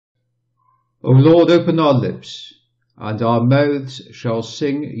O Lord, open our lips, and our mouths shall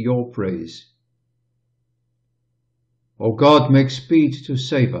sing your praise. O God, make speed to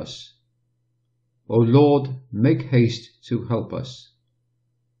save us. O Lord, make haste to help us.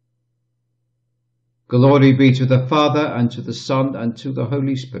 Glory be to the Father, and to the Son, and to the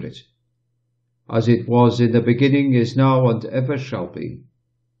Holy Spirit, as it was in the beginning, is now, and ever shall be,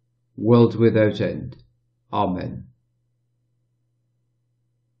 world without end. Amen.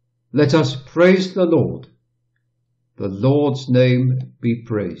 Let us praise the Lord. The Lord's name be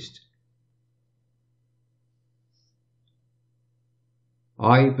praised.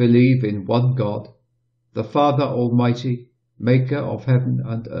 I believe in one God, the Father Almighty, maker of heaven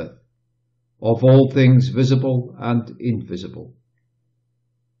and earth, of all things visible and invisible.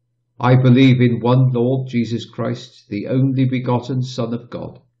 I believe in one Lord Jesus Christ, the only begotten Son of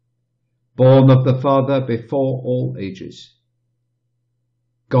God, born of the Father before all ages.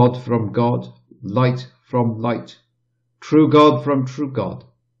 God from God, light from light, true God from true God,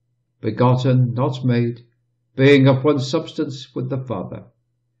 begotten, not made, being of one substance with the Father.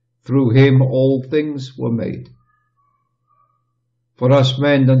 Through him all things were made. For us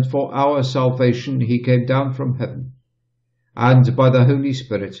men and for our salvation he came down from heaven, and by the Holy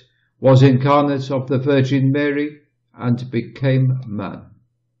Spirit was incarnate of the Virgin Mary, and became man.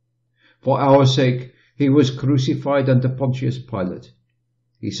 For our sake he was crucified under Pontius Pilate.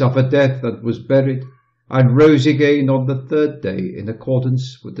 He suffered death and was buried, and rose again on the third day in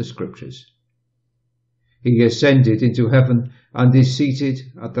accordance with the Scriptures. He ascended into heaven and is seated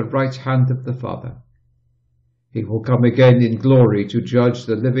at the right hand of the Father. He will come again in glory to judge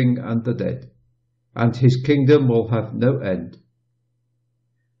the living and the dead, and his kingdom will have no end.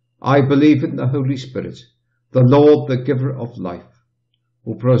 I believe in the Holy Spirit, the Lord, the giver of life,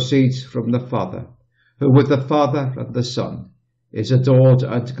 who proceeds from the Father, who with the Father and the Son is adored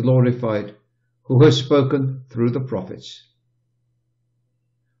and glorified, who has spoken through the prophets.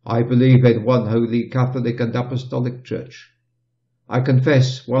 I believe in one holy, Catholic and Apostolic Church. I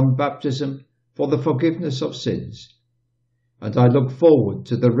confess one baptism for the forgiveness of sins, and I look forward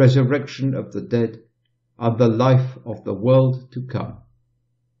to the resurrection of the dead and the life of the world to come.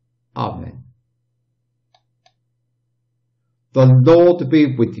 Amen. The Lord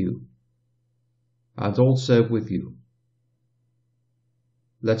be with you, and also with you.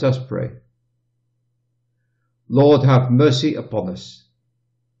 Let us pray. Lord, have mercy upon us.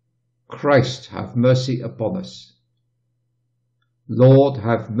 Christ, have mercy upon us. Lord,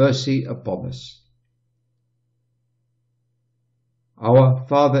 have mercy upon us. Our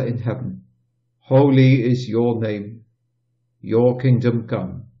Father in heaven, holy is your name. Your kingdom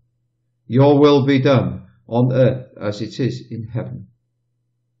come. Your will be done on earth as it is in heaven.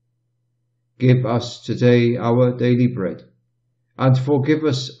 Give us today our daily bread, and forgive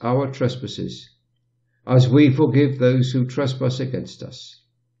us our trespasses, as we forgive those who trespass against us.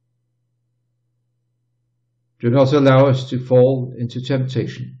 Do not allow us to fall into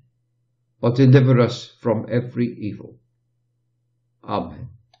temptation, but deliver us from every evil. Amen.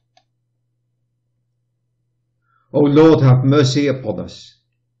 O Lord, have mercy upon us,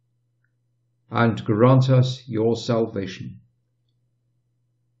 and grant us your salvation.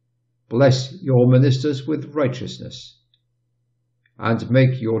 Bless your ministers with righteousness, and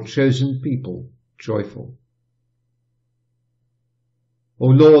make your chosen people joyful. O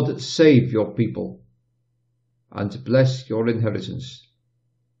Lord, save your people, and bless your inheritance.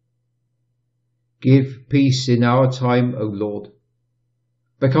 Give peace in our time, O Lord,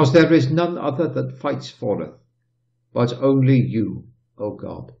 because there is none other that fights for us, but only you, O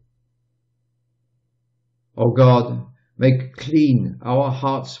God. O God, make clean our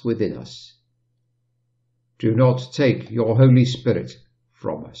hearts within us. Do not take your Holy Spirit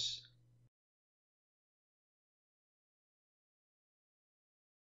from us.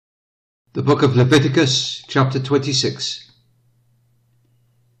 The Book of Leviticus, chapter 26.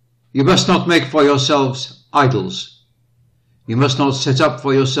 You must not make for yourselves idols. You must not set up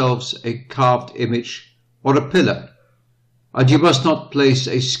for yourselves a carved image or a pillar, and you must not place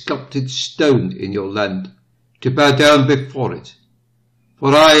a sculpted stone in your land to bow down before it,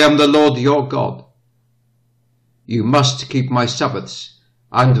 for I am the Lord your God. You must keep my Sabbaths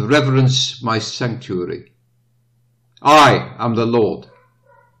and reverence my sanctuary. I am the Lord.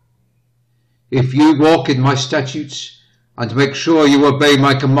 If you walk in my statutes and make sure you obey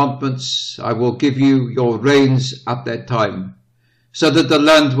my commandments, I will give you your rains at their time, so that the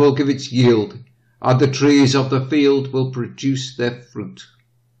land will give its yield, and the trees of the field will produce their fruit.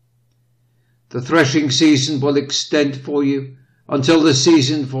 The threshing season will extend for you until the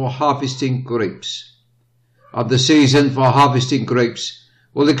season for harvesting grapes, and the season for harvesting grapes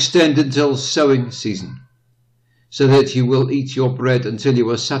will extend until sowing season, so that you will eat your bread until you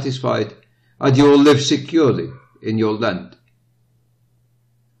are satisfied, and you will live securely in your land.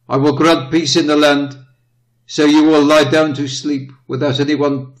 I will grant peace in the land, so you will lie down to sleep without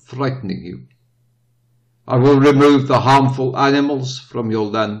anyone frightening you. I will remove the harmful animals from your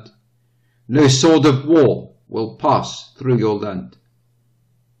land. No sword of war will pass through your land.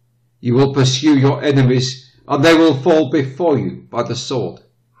 You will pursue your enemies, and they will fall before you by the sword.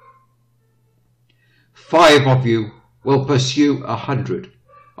 5 of you will pursue 100,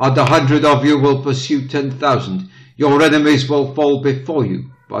 and 100 of you will pursue 10,000. Your enemies will fall before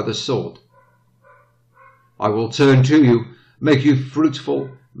you by the sword. I will turn to you, make you fruitful,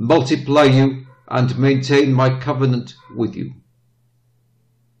 multiply you, and maintain my covenant with you.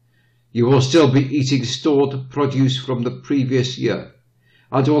 You will still be eating stored produce from the previous year,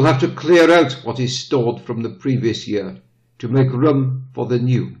 and will have to clear out what is stored from the previous year to make room for the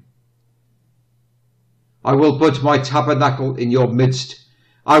new. I will put my tabernacle in your midst.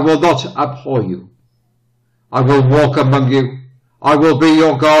 I will not abhor you. I will walk among you. I will be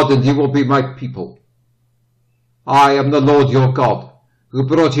your God, and you will be my people. I am the Lord your God, who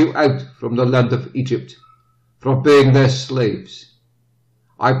brought you out from the land of Egypt, from being their slaves.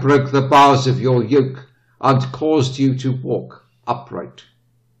 I broke the bars of your yoke and caused you to walk upright.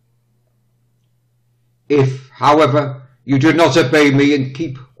 If, however, you do not obey me and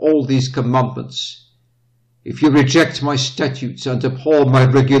keep all these commandments, if you reject my statutes and abhor my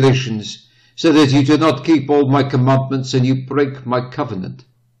regulations, so that you do not keep all my commandments and you break my covenant,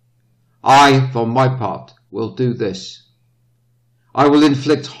 I, for my part, will do this. I will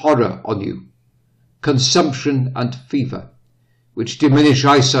inflict horror on you, consumption and fever, which diminish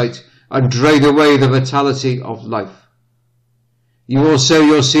eyesight and drain away the vitality of life. You will sow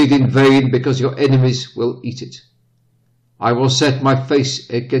your seed in vain, because your enemies will eat it. I will set my face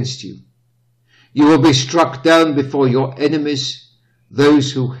against you. You will be struck down before your enemies.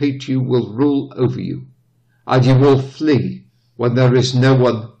 Those who hate you will rule over you, and you will flee when there is no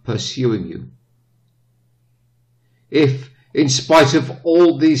one pursuing you. If, in spite of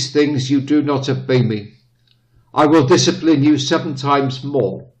all these things, you do not obey me, I will discipline you 7 times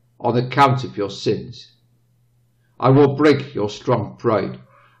more on account of your sins. I will break your strong pride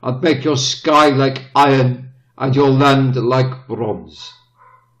and make your sky like iron and your land like bronze.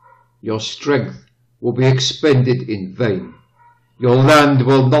 Your strength will be expended in vain. Your land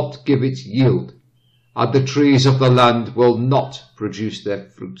will not give its yield, and the trees of the land will not produce their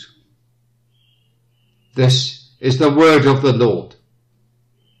fruit. This is the word of the Lord.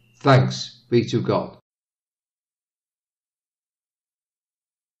 Thanks be to God.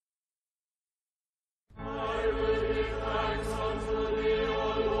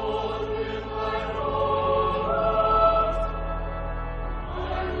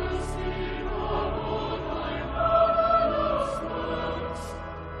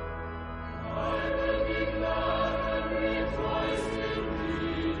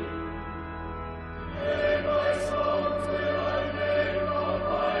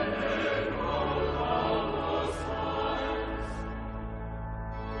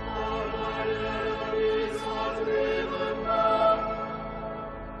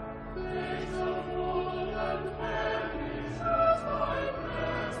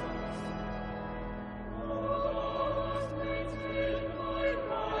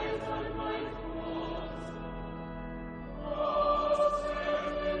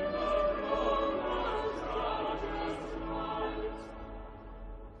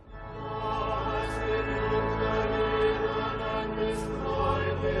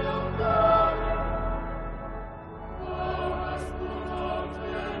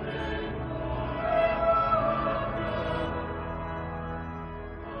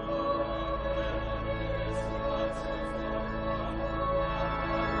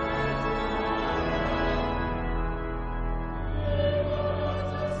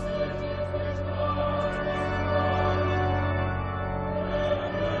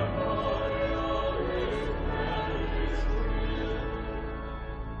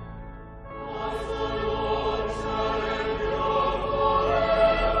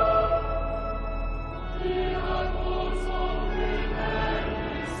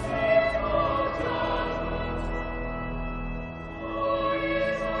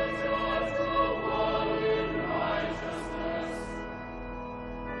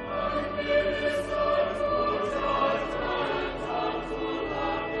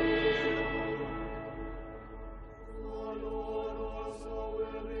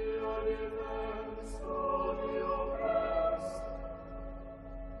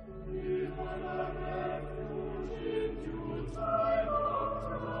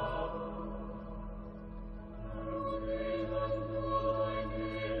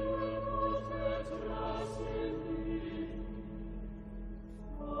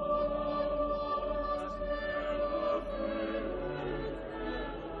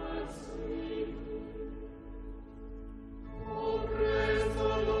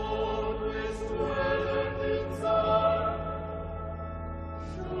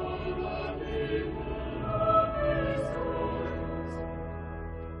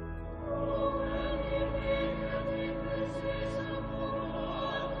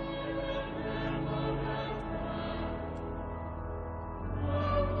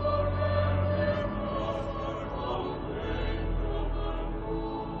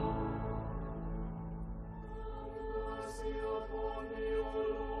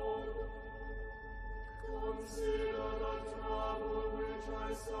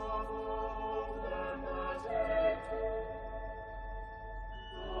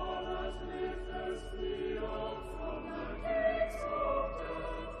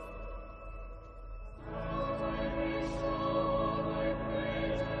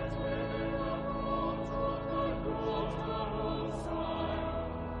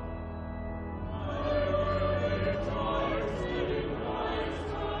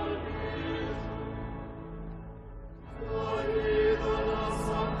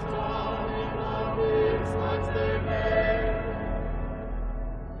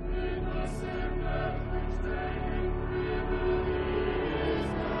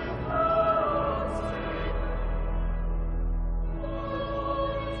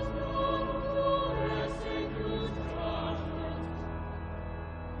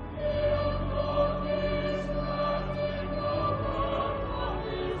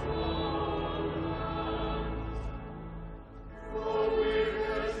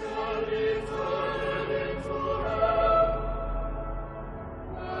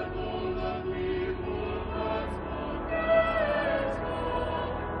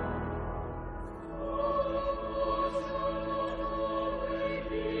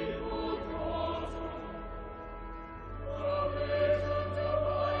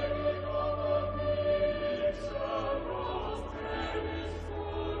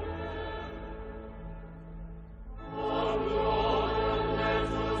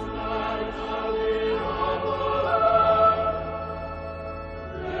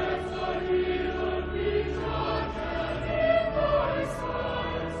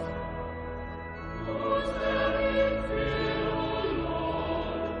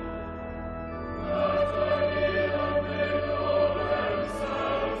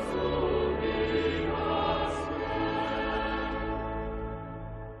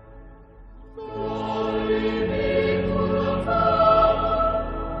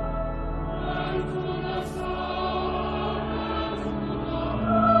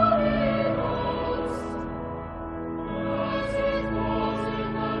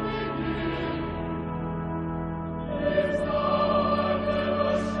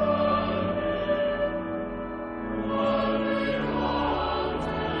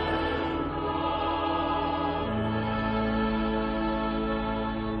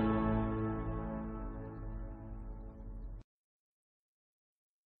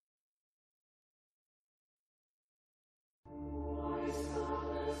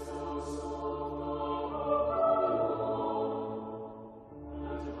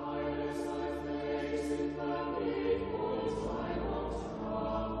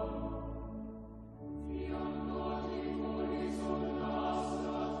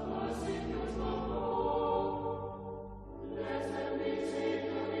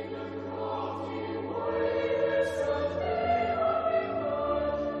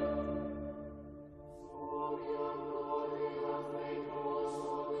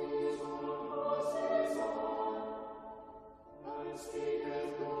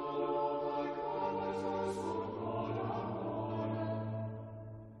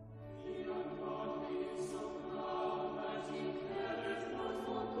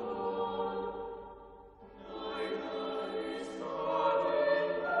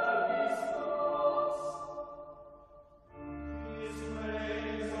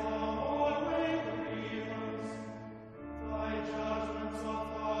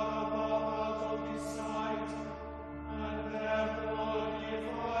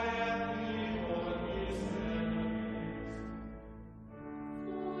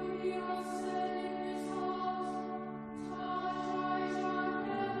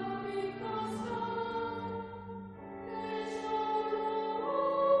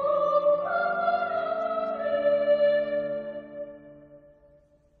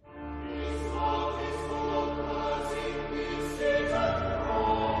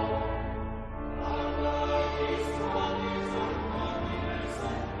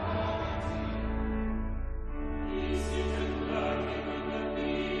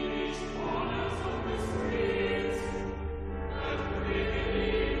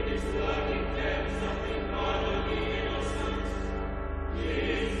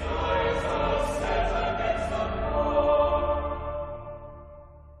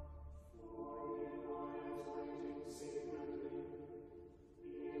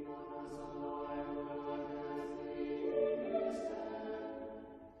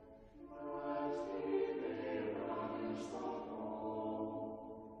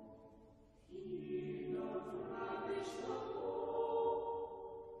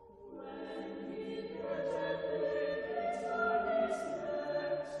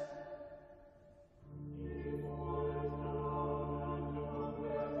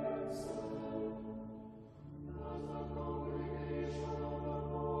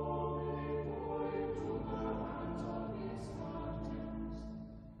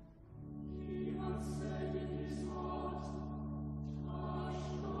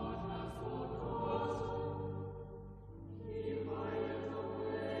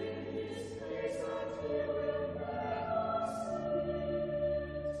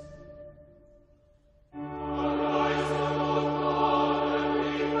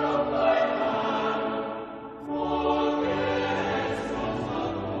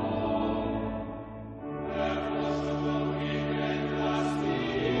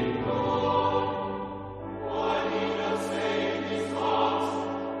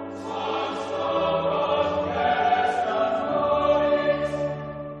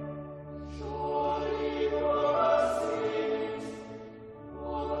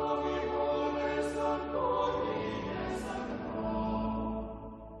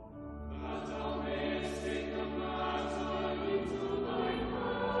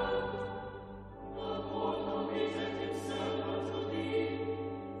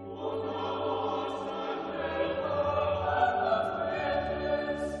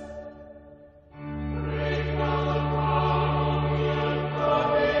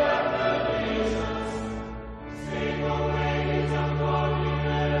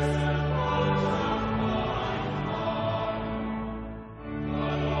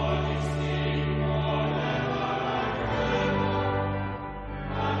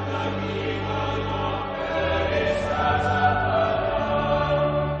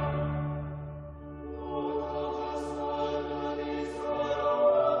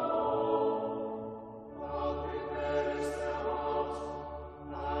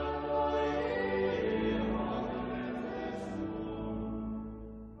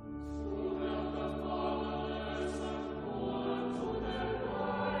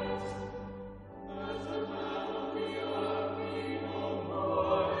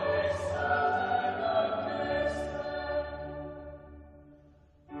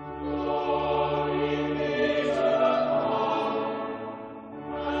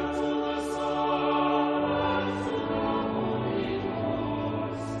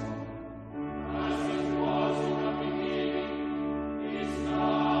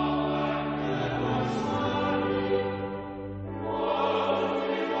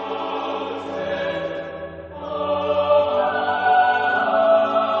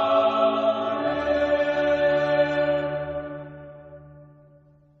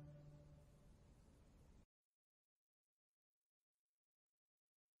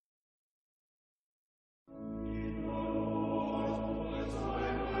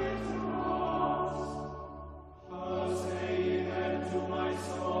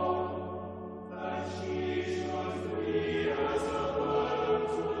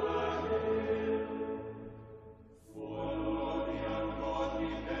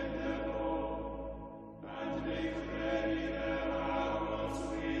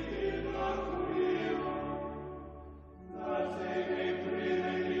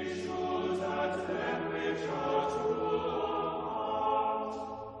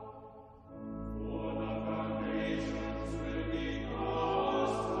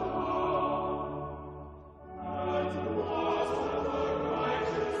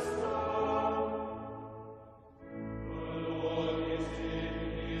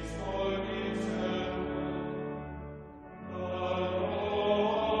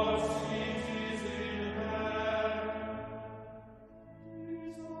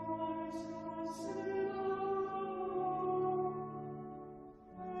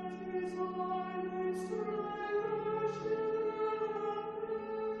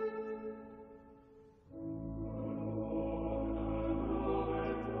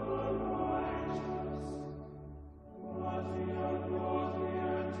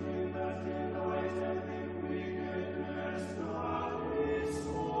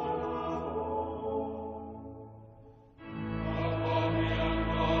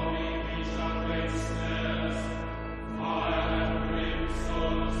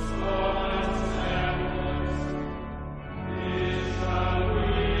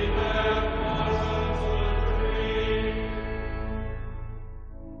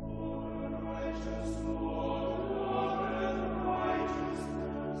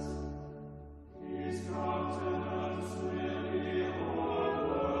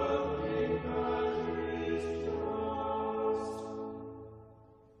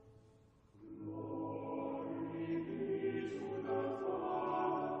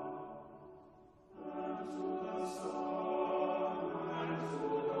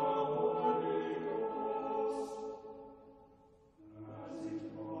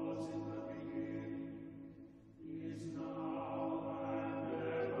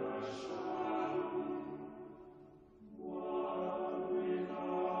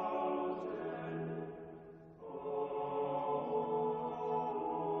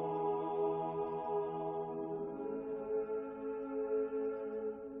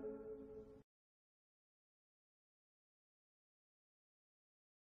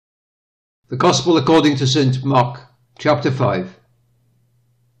 The Gospel according to St. Mark, chapter 5.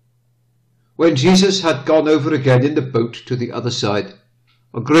 When Jesus had gone over again in the boat to the other side,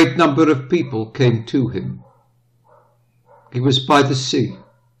 a great number of people came to him. He was by the sea.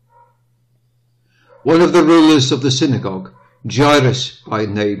 One of the rulers of the synagogue, Jairus by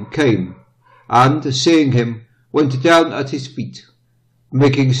name, came, and, seeing him, went down at his feet,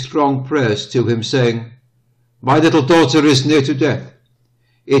 making strong prayers to him, saying, "My little daughter is near to death.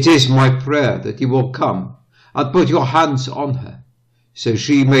 It is my prayer that you will come and put your hands on her, so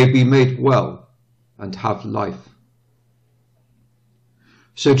she may be made well and have life."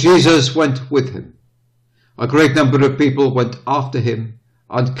 So Jesus went with him. A great number of people went after him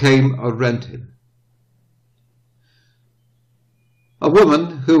and came around him. A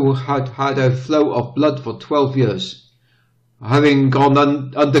woman who had had a flow of blood for 12 years, having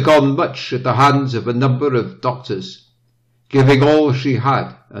undergone much at the hands of a number of doctors, giving all she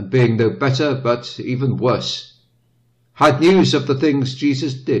had, and being no better but even worse, had news of the things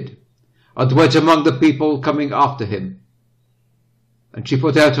Jesus did, and went among the people coming after him. And she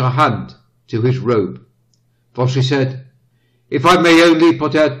put out her hand to his robe, for she said, "If I may only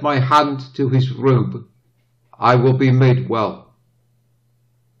put out my hand to his robe, I will be made well."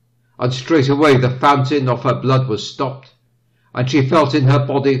 And straightway the fountain of her blood was stopped, and she felt in her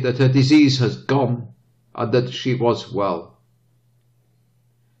body that her disease had gone, and that she was well.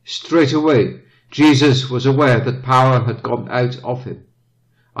 Straightway Jesus was aware that power had gone out of him,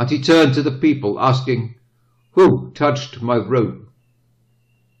 and he turned to the people, asking, "Who touched my robe?"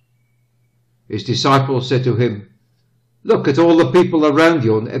 His disciples said to him, "Look at all the people around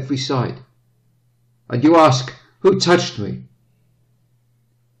you on every side, and you ask, 'Who touched me?'"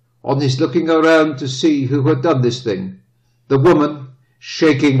 On his looking around to see who had done this thing, the woman,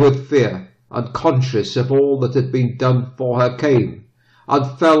 shaking with fear and conscious of all that had been done for her, came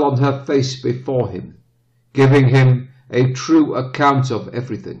and fell on her face before him, giving him a true account of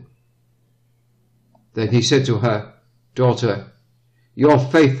everything. Then he said to her, "Daughter, your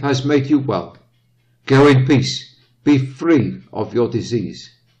faith has made you well. Go in peace, be free of your disease."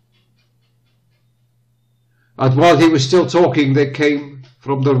 And while he was still talking, there came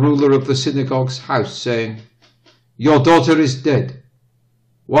from the ruler of the synagogue's house, saying, "Your daughter is dead.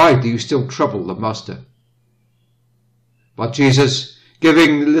 Why do you still trouble the master?" But Jesus,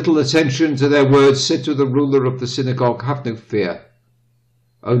 giving little attention to their words, said to the ruler of the synagogue, "Have no fear,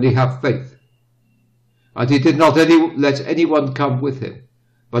 only have faith." And he did not let anyone come with him,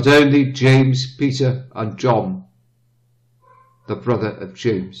 but only James, Peter, and John, the brother of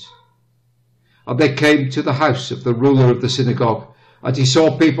James. And they came to the house of the ruler of the synagogue, and he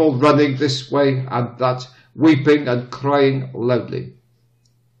saw people running this way and that, weeping and crying loudly.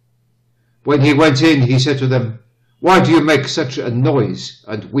 When he went in, he said to them, "Why do you make such a noise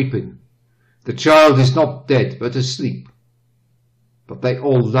and weeping? The child is not dead, but asleep." But they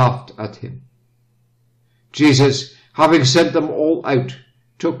all laughed at him. Jesus, having sent them all out,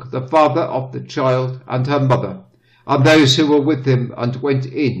 took the father of the child and her mother, and those who were with him, and went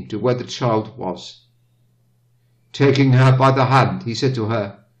in to where the child was. Taking her by the hand, he said to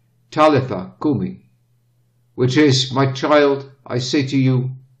her, "Talitha cumi," which is, "My child, I say to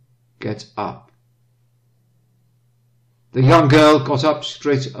you, get up." The young girl got up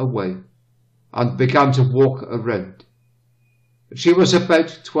straight away and began to walk around. She was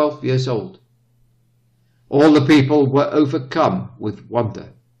about 12 years old. All the people were overcome with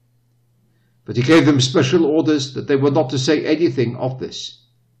wonder. But he gave them special orders that they were not to say anything of this.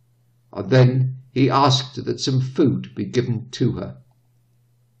 And then he asked that some food be given to her.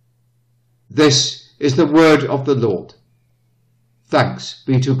 This is the word of the Lord. Thanks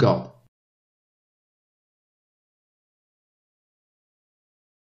be to God.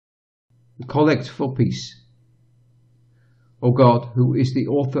 The Collect for Peace. O God, who is the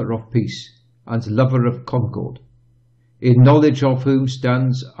author of peace and lover of concord, in knowledge of whom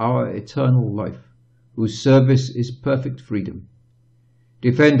stands our eternal life, whose service is perfect freedom,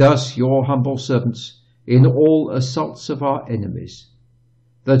 defend us, your humble servants, in all assaults of our enemies,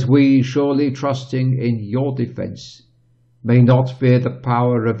 that we, surely trusting in your defence, may not fear the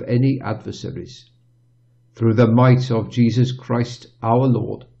power of any adversaries. Through the might of Jesus Christ our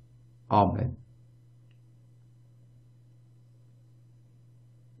Lord. Amen.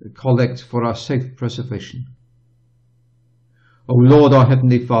 The Collect for our safe preservation. O Lord, our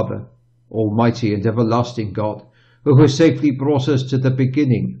Heavenly Father, Almighty and everlasting God, who has safely brought us to the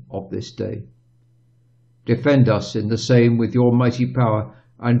beginning of this day, defend us in the same with your mighty power,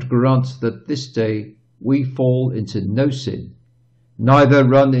 and grant that this day we fall into no sin, neither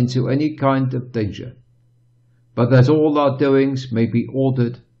run into any kind of danger, but that all our doings may be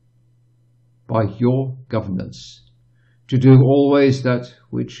ordered by your governance, to do always that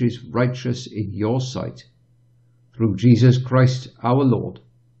which is righteous in your sight, through Jesus Christ our Lord.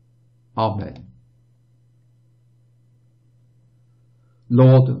 Amen.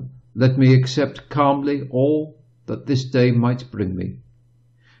 Lord, let me accept calmly all that this day might bring me,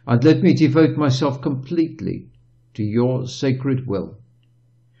 and let me devote myself completely to your sacred will.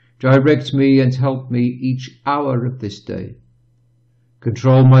 Direct me and help me each hour of this day.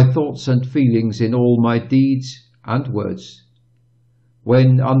 Control my thoughts and feelings in all my deeds and words.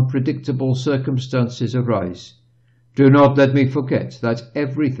 When unpredictable circumstances arise, do not let me forget that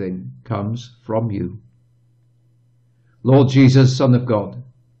everything comes from you. Lord Jesus, Son of God,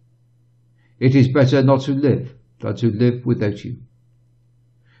 it is better not to live than to live without you.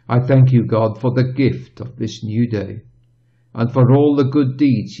 I thank you, God, for the gift of this new day, and for all the good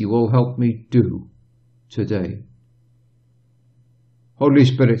deeds you will help me do today. Holy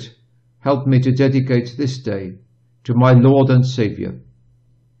Spirit, help me to dedicate this day to my Lord and Saviour.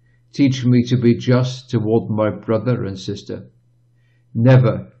 Teach me to be just toward my brother and sister,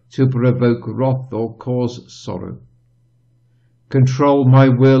 never to provoke wrath or cause sorrow. Control my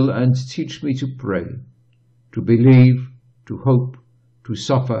will and teach me to pray, to believe, to hope, to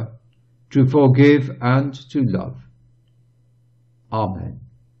suffer, to forgive and to love. Amen.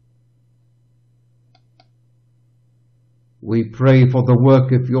 We pray for the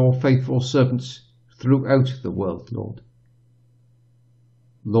work of your faithful servants throughout the world, Lord.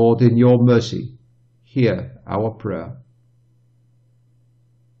 Lord, in your mercy, hear our prayer.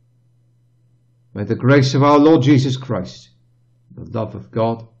 May the grace of our Lord Jesus Christ, the love of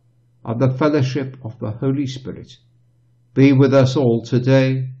God, and the fellowship of the Holy Spirit be with us all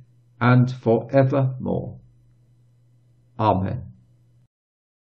today and forevermore. Amen.